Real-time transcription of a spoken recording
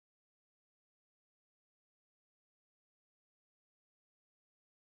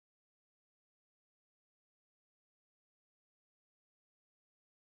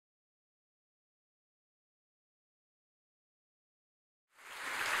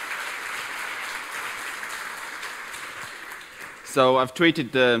So I've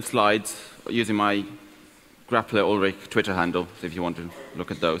tweeted the slides using my grappler Ulrich Twitter handle, if you want to look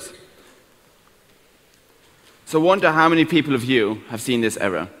at those. So I wonder how many people of you have seen this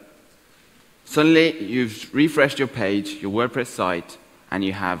error. Suddenly, you've refreshed your page, your WordPress site, and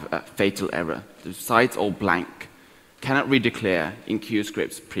you have a fatal error. The site's all blank. Cannot redeclare in queue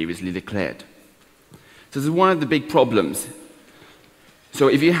scripts previously declared. So this is one of the big problems. So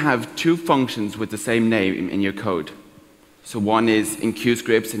if you have two functions with the same name in your code, so one is in queue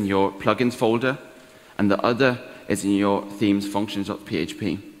scripts in your plugins folder, and the other is in your themes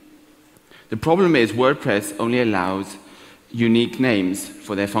functions.php. The problem is WordPress only allows unique names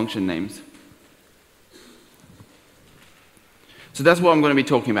for their function names. So that's what I'm going to be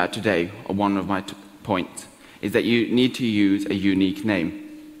talking about today, or one of my points, is that you need to use a unique name.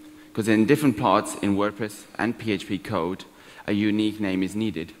 Because in different parts in WordPress and PHP code, a unique name is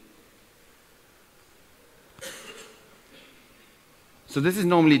needed. So this is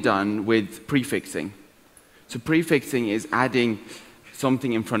normally done with prefixing. So prefixing is adding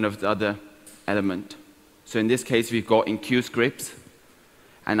something in front of the other element. So in this case, we've got in queue scripts,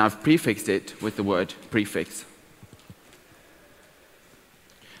 and I've prefixed it with the word prefix.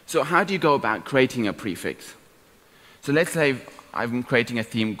 So how do you go about creating a prefix? So let's say I'm creating a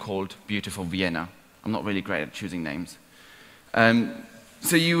theme called Beautiful Vienna. I'm not really great at choosing names.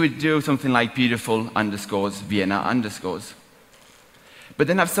 So you would do something like beautiful underscores Vienna underscores. But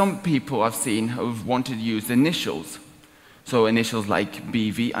then some people I've seen who've wanted to use initials. So initials like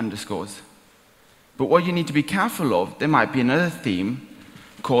BV underscores. But what you need to be careful of, there might be another theme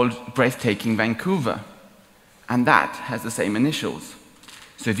called Breathtaking Vancouver. And that has the same initials.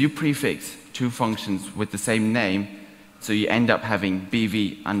 So if you prefix two functions with the same name, so you end up having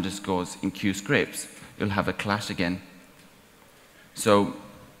BV underscores in queue scripts, you'll have a clash again. So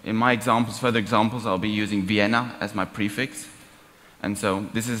in my examples, further examples, I'll be using Vienna as my prefix. And so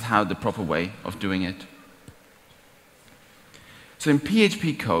this is how the proper way of doing it. So in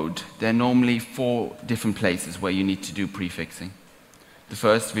PHP code, there are normally 4 different places where you need to do prefixing. The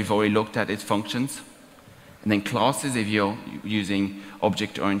first we've already looked at is functions. And then classes if you're using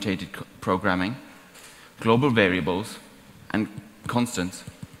object-oriented programming, global variables, and constants.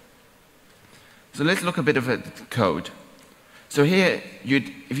 So let's look a bit at the code. So here,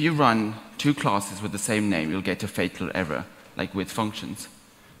 if you run 2 classes with the same name, you'll get a fatal error, like with functions.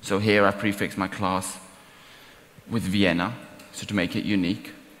 So here I prefix my class with Vienna, so to make it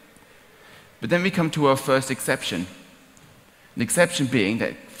unique. But then we come to our first exception. The exception being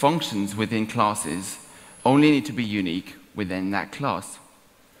that functions within classes only need to be unique within that class.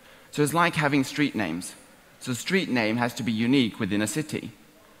 So it's like having street names. So street name has to be unique within a city.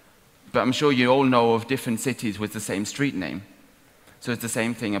 But I'm sure you all know of different cities with the same street name. So it's the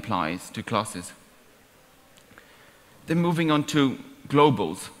same thing applies to classes. Then moving on to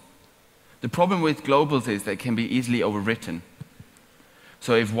globals. The problem with globals is they can be easily overwritten.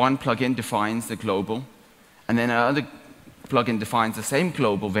 So if one plugin defines the global, and then another plugin defines the same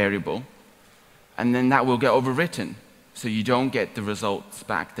global variable, and then that will get overwritten, so you don't get the results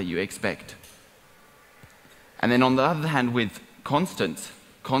back that you expect. And then on the other hand, with constants,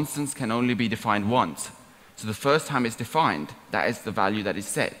 constants can only be defined once. So the first time it's defined, that is the value that is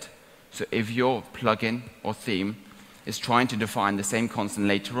set. So if your plugin or theme is trying to define the same constant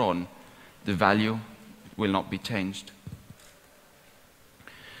later on, the value will not be changed.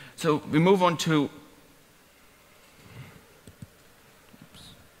 So we move on to,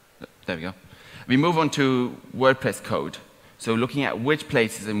 there we go. We move on to WordPress code. So looking at which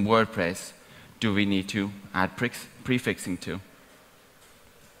places in WordPress do we need to add prefixing to.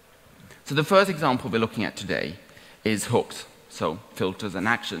 So the first example we're looking at today is hooks, so filters and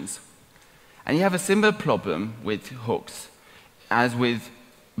actions. And you have a similar problem with hooks as with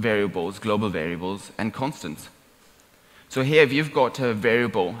variables, global variables, and constants. So here, if you've got a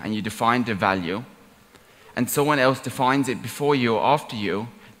variable and you define the value, and someone else defines it before you or after you,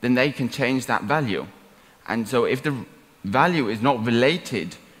 then they can change that value. And so if the value is not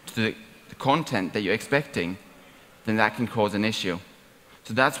related to the content that you're expecting, then that can cause an issue.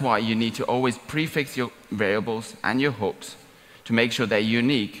 So that's why you need to always prefix your variables and your hooks to make sure they're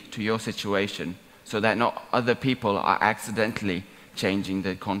unique to your situation, so that not other people are accidentally changing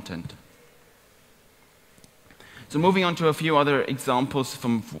the content. So moving on to a few other examples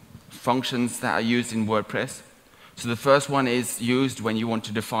from functions that are used in WordPress. So the first one is used when you want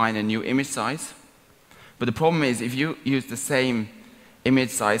to define a new image size. But the problem is if you use the same image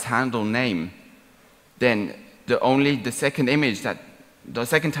size handle name, then the second image the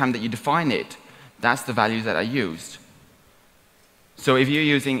second time that you define it, that's the values that are used. So if you're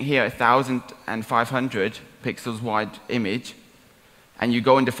using here 1,500 pixels wide image, and you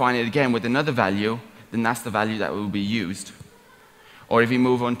go and define it again with another value, then that's the value that will be used. Or if you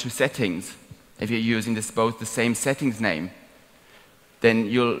move on to settings, if you're using both the same settings name, then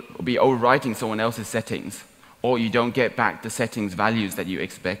you'll be overwriting someone else's settings, or you don't get back the settings values that you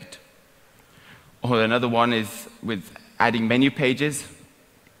expect. Or another one is with adding menu pages.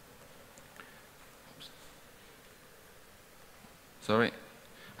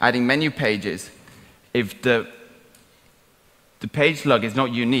 Adding menu pages. If the page slug is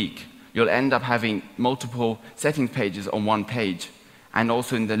not unique, you'll end up having multiple settings pages on one page. And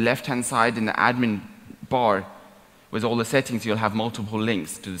also in the left-hand side, in the admin bar, with all the settings, you'll have multiple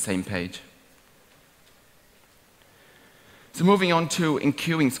links to the same page. So moving on to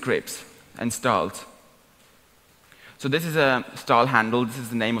enqueuing scripts and styles. So this is a style handle. This is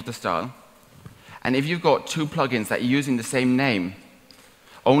the name of the style. And if you've got two plugins that are using the same name,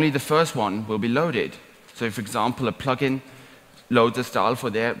 only the first one will be loaded. So if, for example, a plugin loads a style for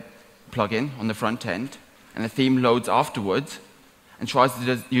their plugin on the front end, and a theme loads afterwards, and tries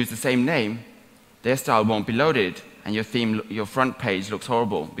to use the same name, their style won't be loaded, and your front page looks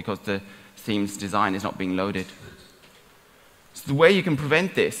horrible because the theme's design is not being loaded. So the way you can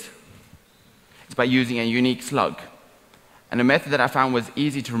prevent this is by using a unique slug. And a method that I found was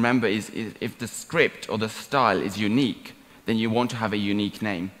easy to remember is if the script or the style is unique, then you want to have a unique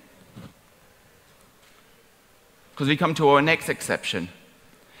name. Because we come to our next exception,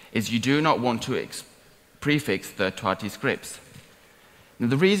 is you do not want to prefix third-party scripts. Now,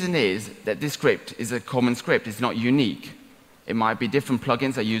 the reason is that this script is a common script. It's not unique. It might be different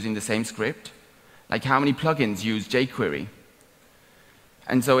plugins are using the same script. Like how many plugins use jQuery?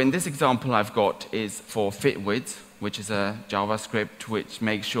 And so in this example I've got is for fitwidth, which is a JavaScript which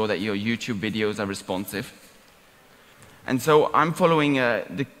makes sure that your YouTube videos are responsive. And so I'm following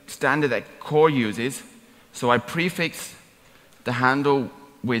the standard that Core uses. So I prefix the handle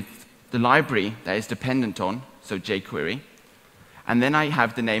with the library that is dependent on, so jQuery. And then I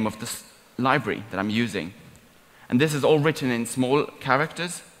have the name of the library that I'm using. And this is all written in small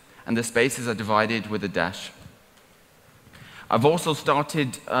characters, and the spaces are divided with a dash. I've also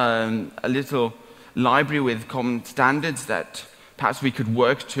started a little library with common standards that perhaps we could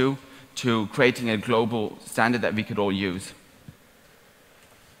work to creating a global standard that we could all use.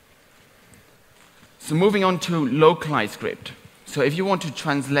 So moving on to localized script. So if you want to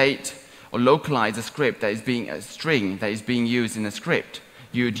translate or localize a script that is a string that is being used in a script,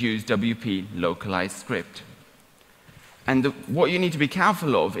 you would use WP localized script. And what you need to be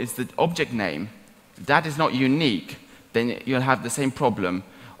careful of is the object name. If that is not unique, then you'll have the same problem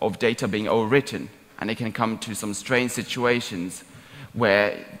of data being overwritten, and it can come to some strange situations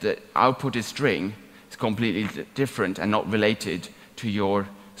where the output is string is completely different and not related to your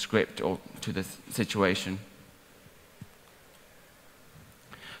script or to the situation.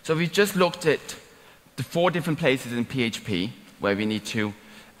 So we've just looked at the 4 different places in PHP where we need to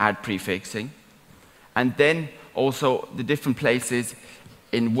add prefixing, and then also the different places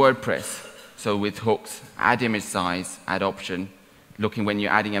in WordPress. So with hooks, add image size, add option, looking when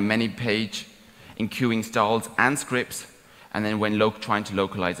you're adding a many page, enqueuing styles and scripts, and then when trying to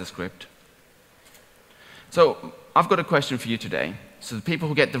localize a script. So I've got a question for you today. So the people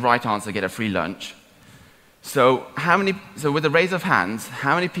who get the right answer get a free lunch. So with a raise of hands,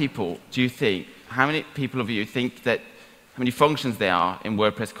 how many people of you think that, how many functions there are in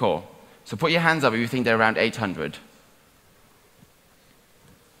WordPress core? So put your hands up if you think they're around 800.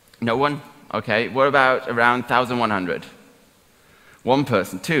 No one? Okay. What about around 1,100? One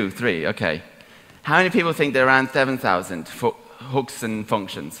person, 2, 3, okay. How many people think they're around 7,000 for hooks and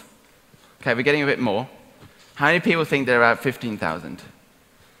functions? Okay, we're getting a bit more. How many people think they're around 15,000?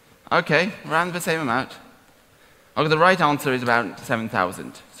 Okay, around the same amount. Okay, the right answer is about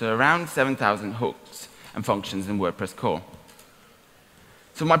 7,000. So around 7,000 hooks and functions in WordPress core.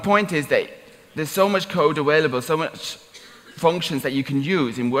 So my point is that there's so much code available, so much functions that you can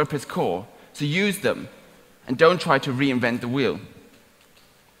use in WordPress core, so use them and don't try to reinvent the wheel.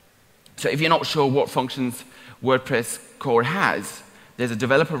 So if you're not sure what functions WordPress core has, there's a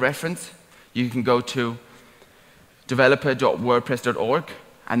developer reference. You can go to developer.wordpress.org,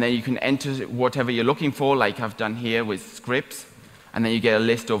 and then you can enter whatever you're looking for, like I've done here with scripts, and then you get a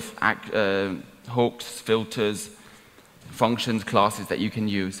list of hooks, filters, functions, classes that you can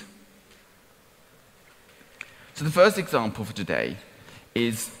use. So the first example for today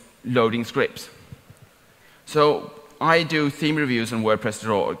is loading scripts. So I do theme reviews on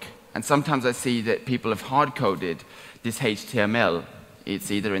WordPress.org, and sometimes I see that people have hard-coded this HTML.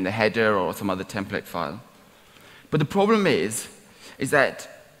 It's either in the header or some other template file. But the problem is that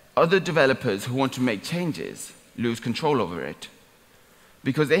other developers who want to make changes lose control over it.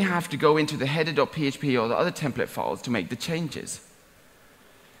 because they have to go into the header.php or the other template files to make the changes.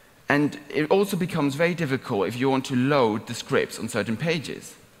 And it also becomes very difficult if you want to load the scripts on certain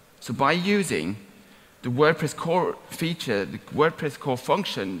pages. So by using the WordPress core feature, the WordPress core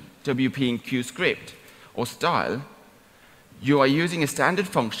function, WP-enqueue script or style, you are using a standard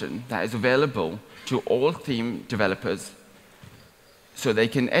function that is available to all theme developers so they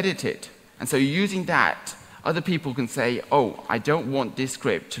can edit it. And so using that, other people can say, oh, I don't want this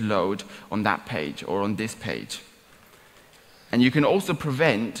script to load on that page or on this page. And you can also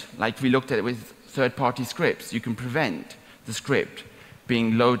prevent, like we looked at it with third-party scripts, you can prevent the script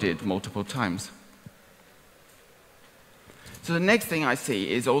being loaded multiple times. So the next thing I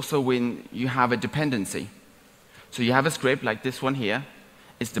see is also when you have a dependency. So you have a script like this one here.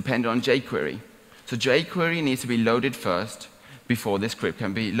 It's dependent on jQuery. So jQuery needs to be loaded first before the script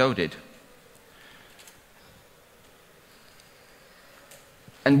can be loaded.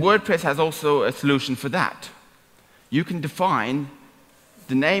 And WordPress has also a solution for that. You can define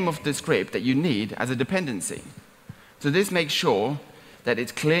the name of the script that you need as a dependency. So this makes sure that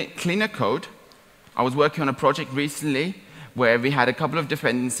it's cleaner code. I was working on a project recently where we had a couple of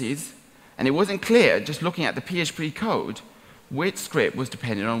dependencies, and it wasn't clear, just looking at the PHP code, which script was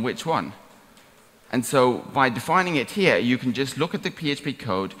dependent on which one. And so by defining it here, you can just look at the PHP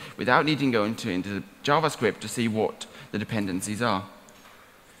code without needing to go into JavaScript to see what the dependencies are.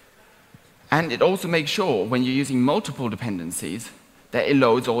 And it also makes sure when you're using multiple dependencies that it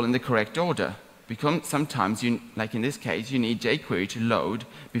loads all in the correct order. Because sometimes, like in this case, you need jQuery to load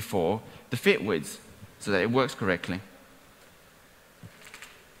before the fit widths so that it works correctly.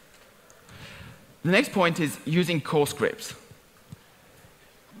 The next point is using core scripts.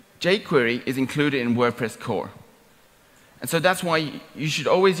 jQuery is included in WordPress core. And so that's why you should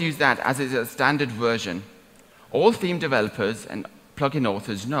always use that as a standard version. All theme developers and plugin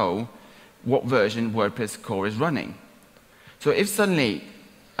authors know what version WordPress core is running. So if suddenly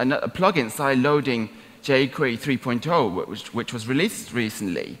a plugin started loading jQuery 3.0, which was released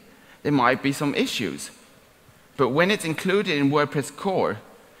recently, there might be some issues. But when it's included in WordPress core,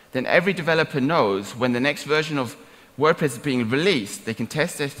 then every developer knows when the next version of WordPress is being released, they can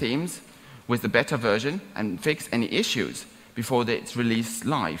test their themes with the beta version and fix any issues before it's released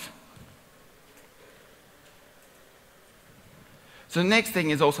live. So the next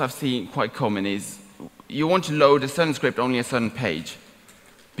thing is also I've seen quite common is you want to load a certain script only a certain page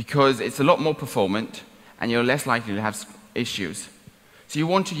because it's a lot more performant and you're less likely to have issues. So you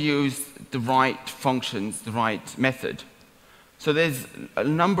want to use the right functions, the right method. So there's a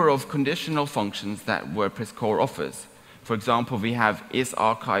number of conditional functions that WordPress core offers. For example, we have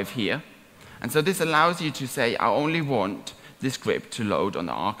isArchive here. And so this allows you to say, I only want this script to load on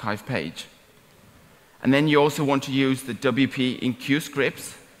the archive page. And then you also want to use the WP-enqueue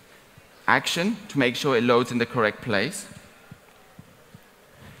scripts action to make sure it loads in the correct place.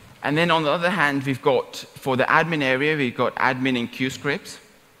 And then on the other hand, we've got, for the admin area, we've got admin enqueue scripts.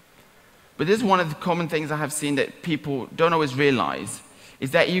 But this is one of the common things I have seen that people don't always realize,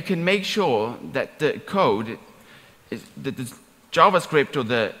 is that you can make sure that the code, that the JavaScript or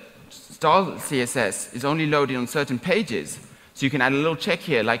the style CSS is only loaded on certain pages. So you can add a little check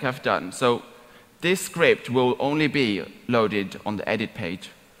here like I've done. So this script will only be loaded on the edit page.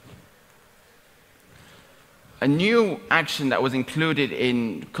 A new action that was included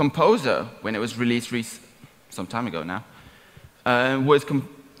in Composer when it was released some time ago now was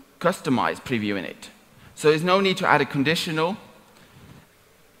customized preview in it. So there's no need to add a conditional.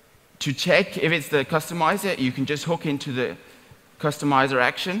 To check if it's the customizer, you can just hook into the customizer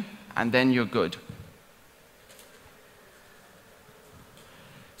action, and then you're good.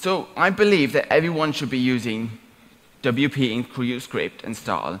 So I believe that everyone should be using WP-enqueue script and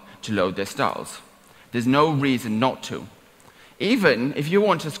style to load their styles. There's no reason not to. Even if you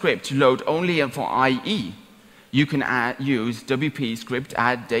want a script to load only for IE, you can use WP script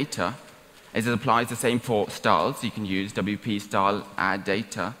add data, as it applies the same for styles. You can use WP style add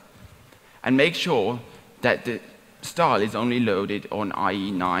data, and make sure that the style is only loaded on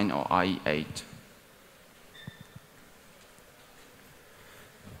IE9 or IE8.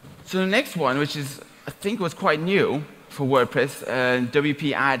 So the next one, which is I think was quite new for WordPress,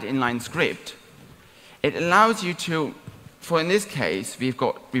 WP add inline script. It allows you to, in this case,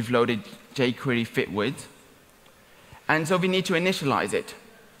 we've loaded jQuery fit width, and so we need to initialize it.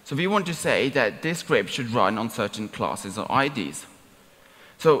 So we want to say that this script should run on certain classes or IDs.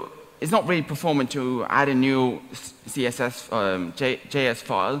 So it's not really performant to add a new CSS JS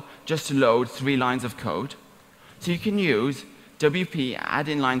file just to load 3 lines of code. So you can use WP add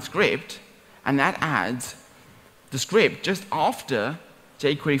inline script, and that adds the script just after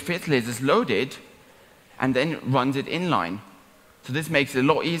jQuery fitlist is loaded and then runs it inline. So this makes it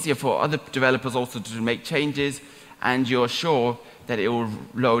a lot easier for other developers also to make changes, and you're sure that it will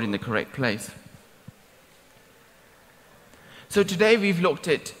load in the correct place. So today we've looked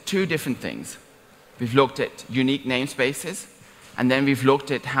at two different things. We've looked at unique namespaces, and then we've looked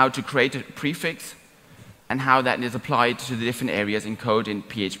at how to create a prefix and how that is applied to the different areas in code in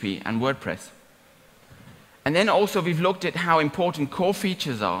PHP and WordPress. And then also we've looked at how important core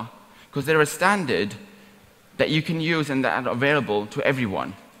features are, because they're a standard that you can use and that are available to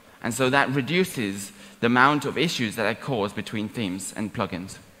everyone. And so that reduces the amount of issues that are caused between themes and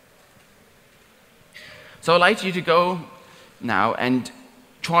plugins. So I'd like you to go now and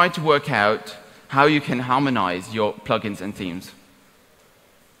try to work out how you can harmonize your plugins and themes.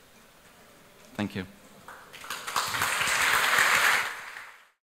 Thank you.